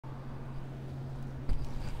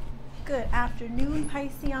Good afternoon,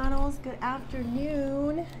 Pisceanos. Good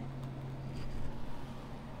afternoon.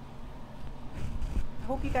 I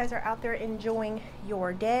hope you guys are out there enjoying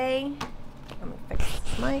your day. Let me fix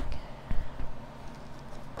this mic.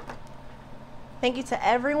 Thank you to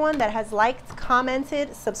everyone that has liked,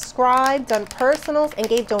 commented, subscribed, done personals, and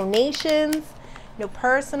gave donations. No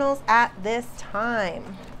personals at this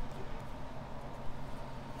time.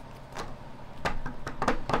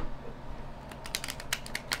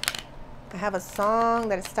 I have a song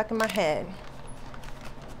that is stuck in my head.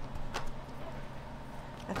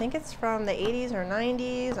 I think it's from the 80s or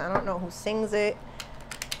 90s. I don't know who sings it.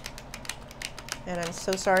 And I'm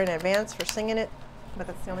so sorry in advance for singing it, but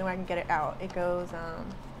that's the only way I can get it out. It goes,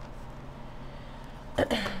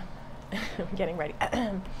 I'm getting ready.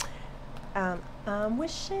 I'm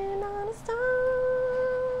wishing on a star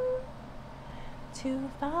to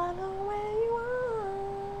follow where you are.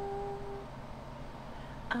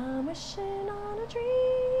 I'm wishing on a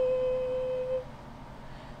dream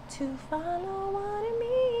to follow what it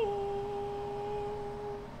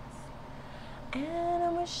means. And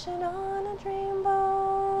I'm wishing on a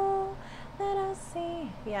dreamboat that I see.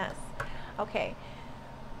 Yes. Okay.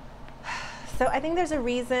 So I think there's a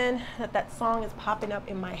reason that that song is popping up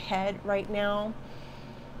in my head right now.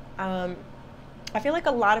 I feel like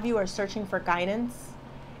a lot of you are searching for guidance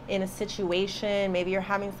in a situation. Maybe you're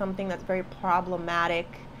having something that's very problematic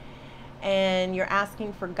and you're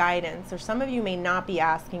asking for guidance, or some of you may not be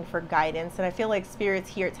asking for guidance, and I feel like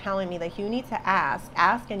Spirit's here telling me that you need to ask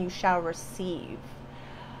and you shall receive.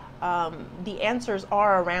 The answers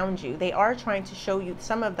are around you. They are trying to show you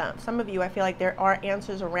some of them. Some of you, I feel like there are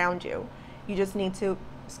answers around you. You just need to,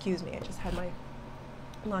 excuse me, I just had my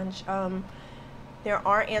lunch. There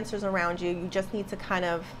are answers around you. You just need to kind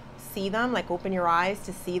of see them, like open your eyes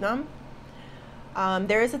to see them.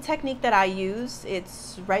 There is a technique that I use.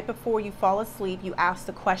 It's right before you fall asleep. You ask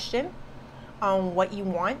the question on what you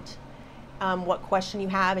want, what question you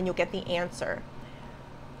have, and you'll get the answer.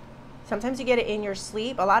 Sometimes you get it in your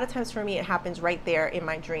sleep. A lot of times for me, it happens right there in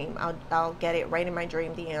my dream. I'll get it right in my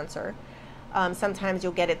dream, the answer. Sometimes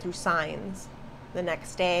you'll get it through signs the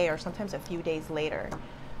next day, or sometimes a few days later.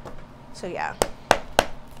 So yeah.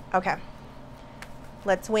 Okay.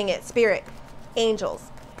 Let's wing it. Spirit,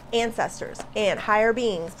 angels, ancestors, and higher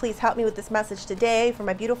beings, please help me with this message today for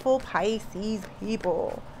my beautiful Pisces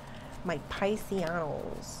people, my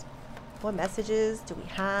Pisceanos. What messages do we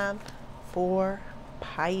have for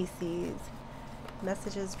Pisces?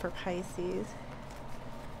 Messages for Pisces.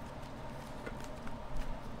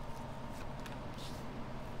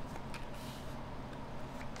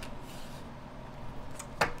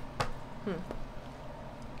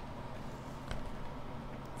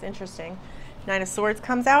 It's interesting. Nine of Swords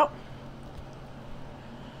comes out.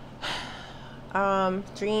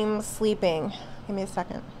 Dream, sleeping. Give me a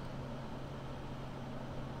second.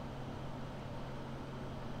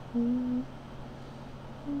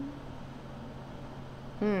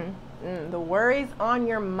 The worries on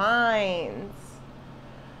your minds.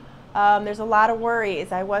 There's a lot of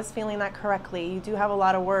worries. I was feeling that correctly. You do have a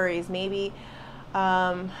lot of worries. Maybe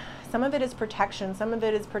some of it is protection. Some of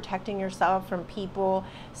it is protecting yourself from people,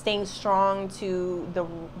 staying strong to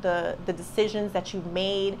the decisions that you've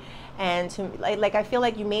made, and to like I feel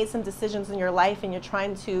like you made some decisions in your life and you're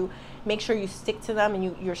trying to make sure you stick to them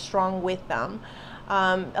and you're strong with them.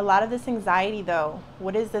 A lot of this anxiety though,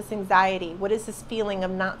 what is this anxiety? What is this feeling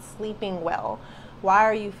of not sleeping well? Why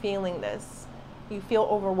are you feeling this? You feel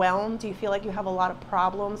overwhelmed? Do you feel like you have a lot of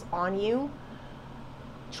problems on you?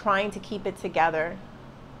 Trying to keep it together.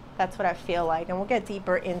 That's what I feel like, and we'll get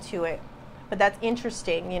deeper into it. But that's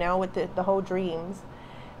interesting, you know, with the whole dreams.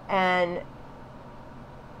 And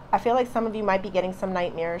I feel like some of you might be getting some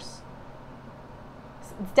nightmares.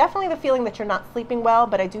 It's definitely the feeling that you're not sleeping well,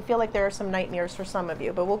 but I do feel like there are some nightmares for some of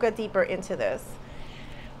you. But we'll get deeper into this.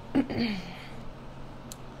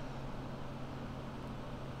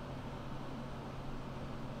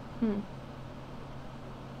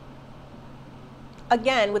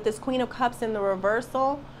 Again, with this Queen of Cups in the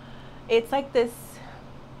reversal, it's like this,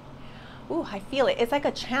 ooh, I feel it. It's like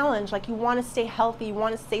a challenge. Like you want to stay healthy, you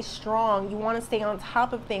want to stay strong, you want to stay on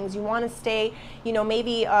top of things, you want to stay, you know,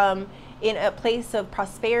 maybe in a place of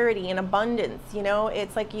prosperity and abundance. You know,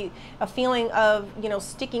 it's like a feeling of, you know,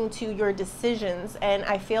 sticking to your decisions. And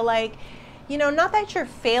I feel like, you know, not that you're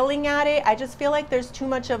failing at it, I just feel like there's too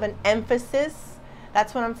much of an emphasis.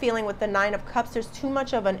 That's what I'm feeling with the Nine of Cups. There's too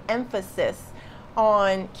much of an emphasis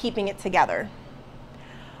on keeping it together,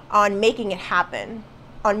 on making it happen,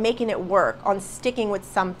 on making it work, on sticking with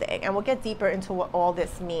something. And we'll get deeper into what all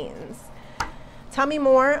this means. Tell me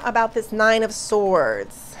more about this Nine of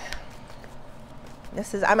Swords.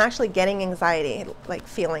 I'm actually getting anxiety, like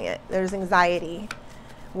feeling it. There's anxiety,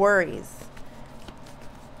 worries.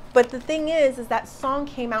 But the thing is that song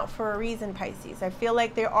came out for a reason, Pisces. I feel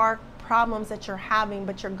like there are problems that you're having,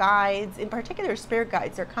 but your guides, in particular spirit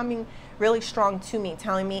guides, are coming really strong to me,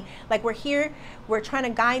 telling me, like, we're here, we're trying to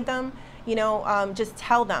guide them, you know, just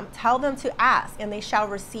tell them to ask and they shall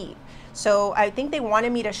receive. So I think they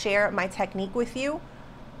wanted me to share my technique with you.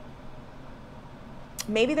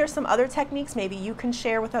 Maybe there's some other techniques maybe you can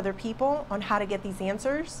share with other people on how to get these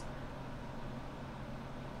answers.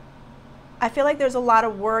 I feel like there's a lot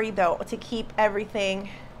of worry, though, to keep everything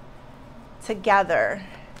together.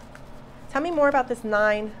 Tell me more about this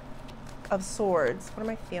 9 of Swords. What am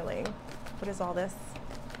I feeling? What is all this?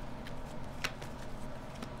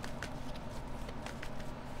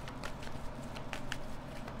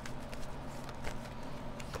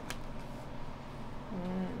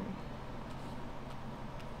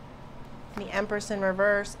 The Empress in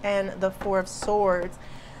reverse and the 4 of Swords.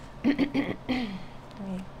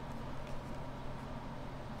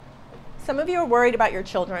 Some of you are worried about your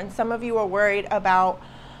children. Some of you are worried about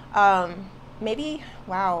maybe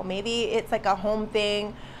it's like a home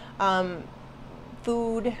thing,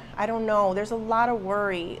 food. I don't know. There's a lot of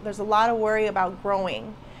worry. There's a lot of worry about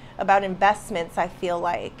growing, about investments. I feel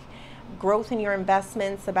like growth in your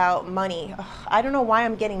investments, about money. Ugh, I don't know why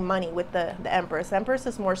I'm getting money with the Empress. The Empress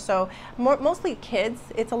is mostly kids.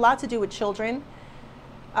 It's a lot to do with children.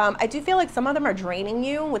 I do feel like some of them are draining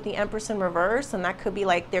you with the Empress in reverse, and that could be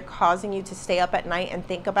like they're causing you to stay up at night and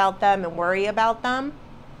think about them and worry about them.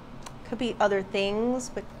 Could be other things,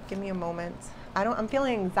 but give me a moment. I'm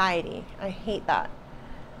feeling anxiety. I hate that.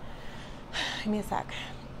 Give me a sec.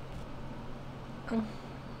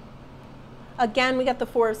 Again, we got the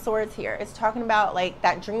 4 of Swords here. It's talking about like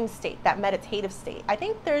that dream state, that meditative state. I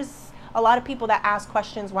think there's a lot of people that ask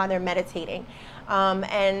questions while they're meditating.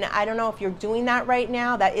 And I don't know if you're doing that right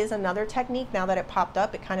now. That is another technique. Now that it popped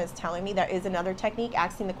up, it kind of is telling me there is another technique,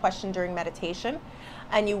 asking the question during meditation,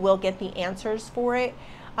 and you will get the answers for it.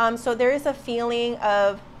 So there is a feeling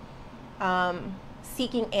of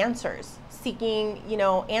seeking answers,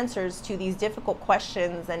 answers to these difficult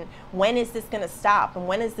questions, and when is this going to stop, and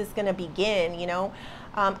when is this going to begin,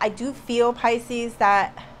 I do feel, Pisces,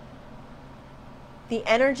 that the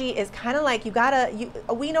energy is kind of like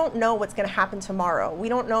we don't know what's going to happen tomorrow. We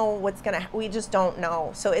don't know we just don't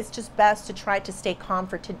know. So it's just best to try to stay calm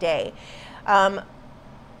for today. I'm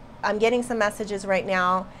getting some messages right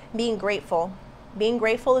now. Being grateful. Being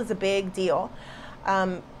grateful is a big deal.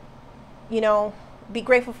 Be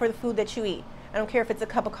grateful for the food that you eat. I don't care if it's a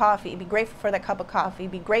cup of coffee. Be grateful for that cup of coffee.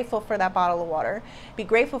 Be grateful for that bottle of water. Be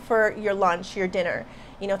grateful for your lunch, your dinner.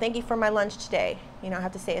 Thank you for my lunch today. I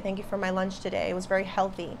have to say thank you for my lunch today. It was very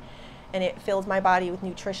healthy, and it fills my body with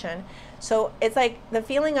nutrition. So it's like the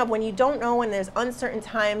feeling of when you don't know, when there's uncertain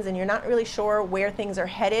times and you're not really sure where things are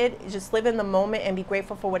headed, just live in the moment and be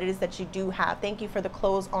grateful for what it is that you do have. Thank you for the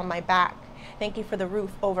clothes on my back. Thank you for the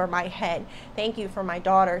roof over my head. Thank you for my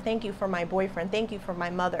daughter. Thank you for my boyfriend. Thank you for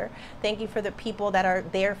my mother. Thank you for the people that are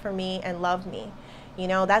there for me and love me.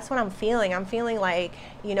 That's what I'm feeling. I'm feeling like,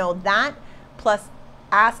 that plus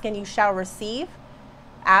ask and you shall receive.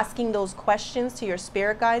 Asking those questions to your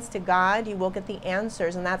spirit guides, to God, you will get the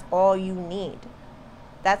answers, and that's all you need.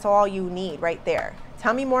 That's all you need right there.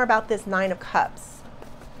 Tell me more about this 9 of Cups.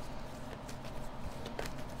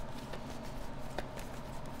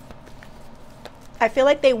 I feel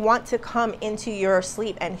like they want to come into your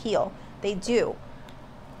sleep and heal. They do.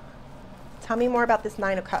 Tell me more about this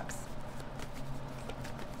 9 of Cups.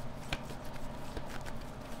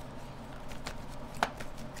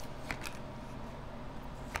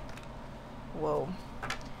 Whoa.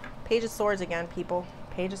 Page of Swords again, people.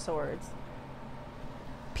 Page of Swords.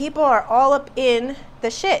 People are all up in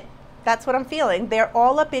the shit. That's what I'm feeling. They're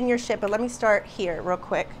all up in your shit. But let me start here real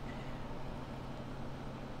quick.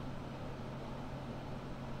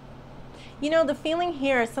 The feeling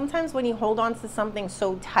here is sometimes when you hold on to something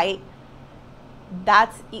so tight,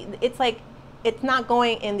 it's like it's not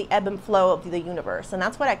going in the ebb and flow of the universe. And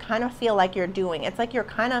that's what I kind of feel like you're doing. It's like you're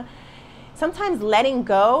kind of sometimes letting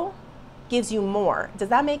go gives you more. Does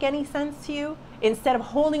that make any sense to you? Instead of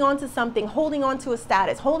holding on to something, holding on to a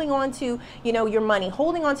status, holding on to, your money,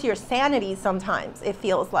 holding on to your sanity, sometimes it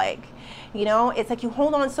feels like, it's like you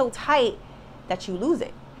hold on so tight that you lose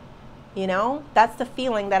it. That's the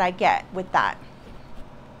feeling that I get with that.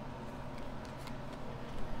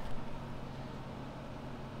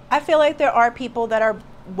 I feel like there are people that are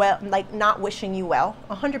not wishing you well,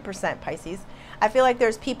 100%, Pisces. I feel like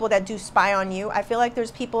there's people that do spy on you. I feel like there's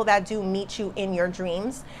people that do meet you in your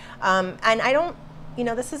dreams. And I don't You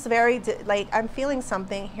know, this is very, like, I'm feeling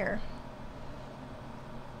something here.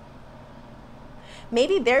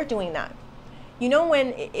 Maybe they're doing that. You know,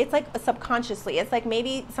 when it's like subconsciously, it's like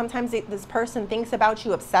maybe sometimes this person thinks about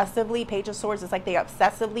you obsessively. Page of Swords is like they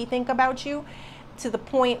obsessively think about you to the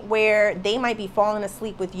point where they might be falling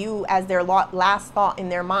asleep with you as their last thought in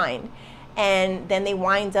their mind. And then they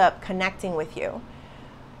wind up connecting with you.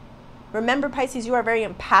 Remember, Pisces, you are very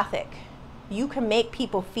empathic. You can make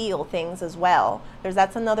people feel things as well.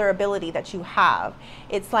 That's another ability that you have.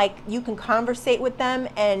 It's like you can conversate with them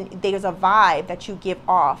and there's a vibe that you give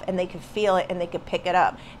off and they can feel it and they can pick it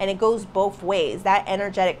up. And it goes both ways. That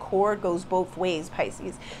energetic cord goes both ways,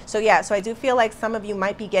 Pisces. So yeah, so I do feel like some of you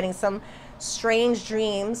might be getting some strange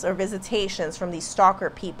dreams or visitations from these stalker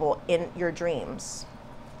people in your dreams.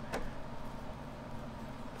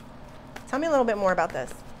 Tell me a little bit more about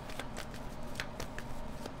this.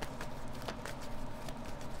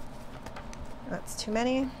 That's too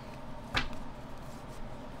many.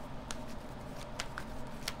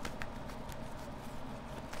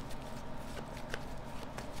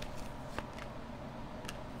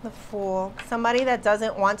 The Fool. Somebody that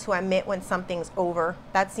doesn't want to admit when something's over.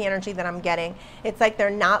 That's the energy that I'm getting. It's like they're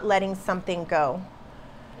not letting something go.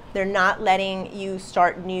 They're not letting you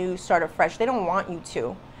start new, start afresh. They don't want you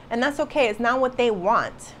to. And that's okay. It's not what they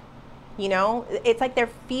want. You know, it's like they're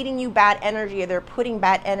feeding you bad energy, or they're putting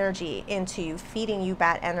bad energy into you, feeding you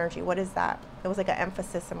bad energy. What is that? There was like an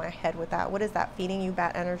emphasis in my head with that. What is that? Feeding you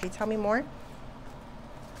bad energy. Tell me more.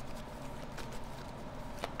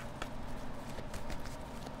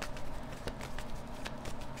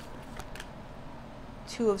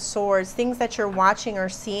 Two of Swords. Things that you're watching or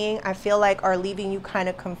seeing, I feel like are leaving you kind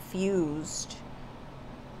of confused.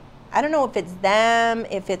 I don't know if it's them,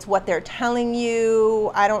 if it's what they're telling you.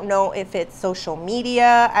 I don't know if it's social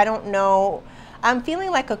media. I don't know. I'm feeling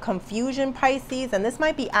like a confusion, Pisces, and this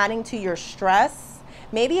might be adding to your stress.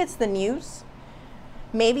 Maybe it's the news.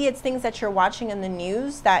 Maybe it's things that you're watching in the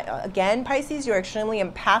news that, again, Pisces, you're extremely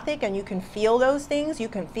empathic and you can feel those things. You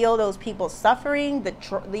can feel those people suffering. That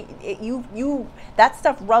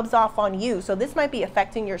stuff rubs off on you. So this might be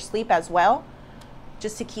affecting your sleep as well,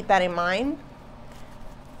 just to keep that in mind.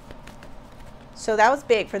 So that was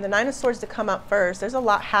big for the Nine of Swords to come up first. There's a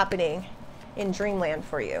lot happening in dreamland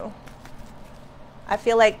for you. I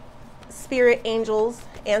feel like spirit, angels,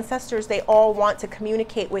 ancestors, they all want to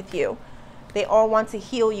communicate with you. They all want to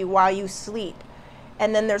heal you while you sleep.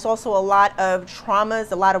 And then there's also a lot of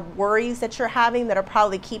traumas, a lot of worries that you're having that are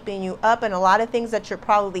probably keeping you up, and a lot of things that you're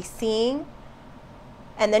probably seeing.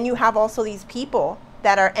 And then you have also these people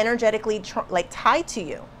that are energetically like tied to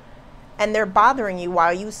you, and they're bothering you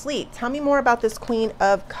while you sleep. Tell me more about this Queen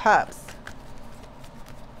of Cups.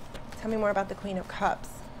 Tell me more about the Queen of Cups.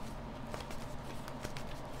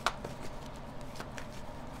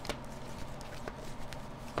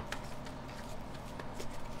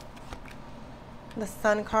 The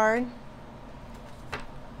Sun card.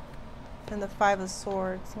 And the Five of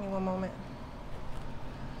Swords. Give me one moment.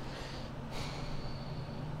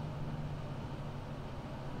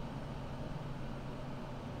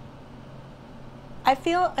 I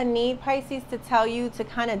feel a need, Pisces, to tell you to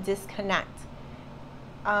kind of disconnect.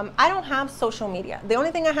 I don't have social media. The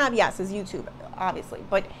only thing I have, yes, is YouTube, obviously.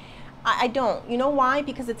 But I don't. You know why?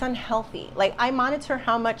 Because it's unhealthy. Like, I monitor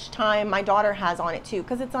how much time my daughter has on it, too,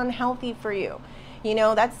 because it's unhealthy for you. You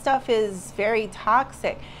know, that stuff is very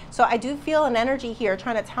toxic. So I do feel an energy here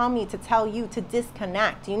trying to tell me to tell you to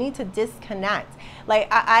disconnect. You need to disconnect. Like,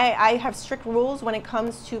 I have strict rules when it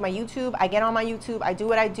comes to my YouTube. I get on my YouTube. I do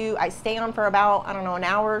what I do. I stay on for about, I don't know, an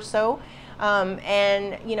hour or so.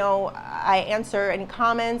 And, you know, I answer any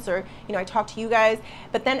comments, or, you know, I talk to you guys.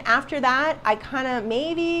 But then after that, I kind of,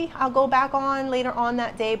 maybe I'll go back on later on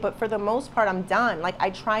that day. But for the most part, I'm done. Like,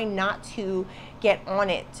 I try not to get on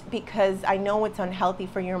it because I know it's unhealthy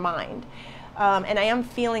for your mind. And I am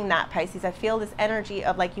feeling that, Pisces. I feel this energy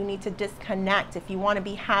of like you need to disconnect. If you want to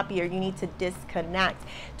be happier, you need to disconnect.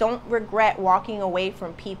 Don't regret walking away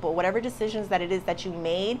from people. Whatever decisions that it is that you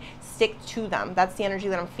made, stick to them. That's the energy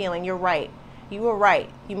that I'm feeling. You're right. You were right.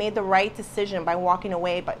 You made the right decision by walking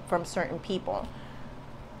away from certain people.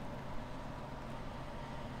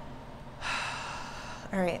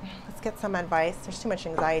 All right, let's get some advice. There's too much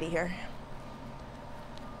anxiety here.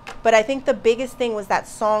 But I think the biggest thing was that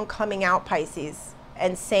song coming out, Pisces,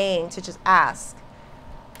 and saying to just ask.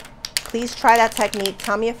 Please try that technique.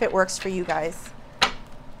 Tell me if it works for you guys.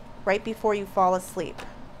 Right before you fall asleep,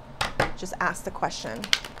 just ask the question.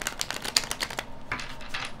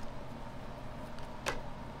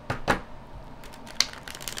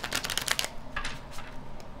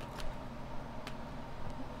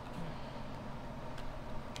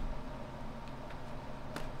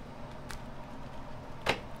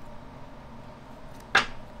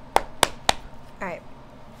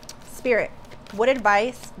 Spirit, what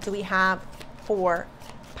advice do we have for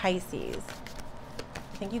Pisces?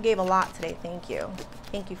 I think you gave a lot today. Thank you.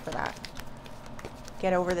 Thank you for that.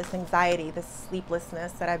 Get over this anxiety, this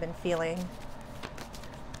sleeplessness that I've been feeling.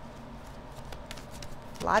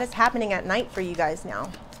 A lot is happening at night for you guys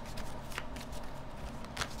now.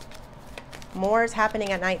 More is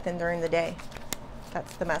happening at night than during the day.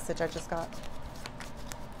 That's the message I just got.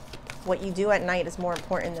 What you do at night is more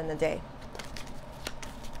important than the day.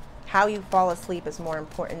 How you fall asleep is more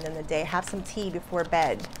important than the day. Have some tea before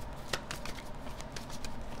bed.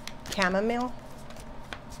 Chamomile.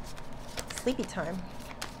 Sleepy time.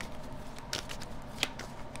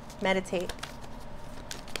 Meditate.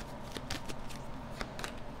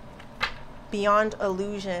 Beyond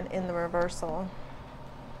illusion in the reversal.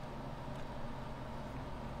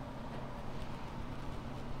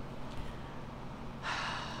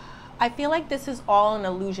 I feel like this is all an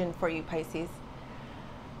illusion for you, Pisces.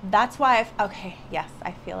 That's why okay, yes,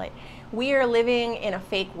 I feel it. We are living in a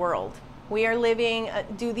fake world. We are living,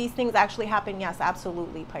 do these things actually happen? Yes,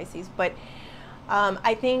 absolutely, Pisces. But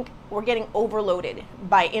I think we're getting overloaded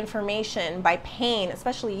by information, by pain,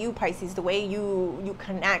 especially you, Pisces, the way you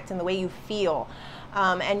connect and the way you feel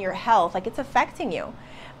and your health, like it's affecting you.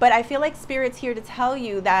 But I feel like Spirit's here to tell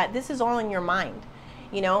you that this is all in your mind,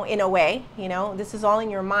 you know, in a way, you know, this is all in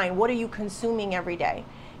your mind. What are you consuming every day?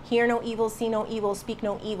 Hear no evil, see no evil, speak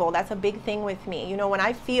no evil. That's a big thing with me. You know, when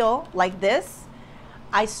I feel like this,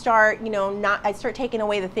 I start, you know, I start taking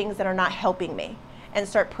away the things that are not helping me and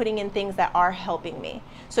start putting in things that are helping me.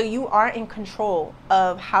 So you are in control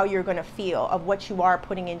of how you're going to feel, of what you are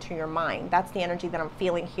putting into your mind. That's the energy that I'm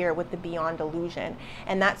feeling here with the Beyond Illusion.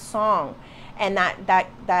 And that song and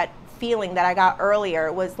that feeling that I got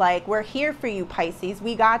earlier was like, we're here for you, Pisces.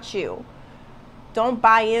 We got you. Don't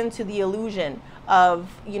buy into the illusion of,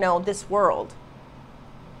 you know, this world.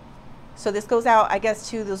 So this goes out, I guess,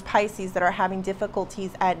 to those Pisces that are having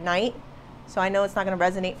difficulties at night. So I know it's not going to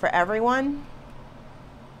resonate for everyone.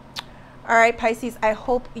 All right, Pisces, I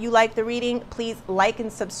hope you like the reading. Please like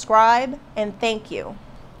and subscribe, and thank you.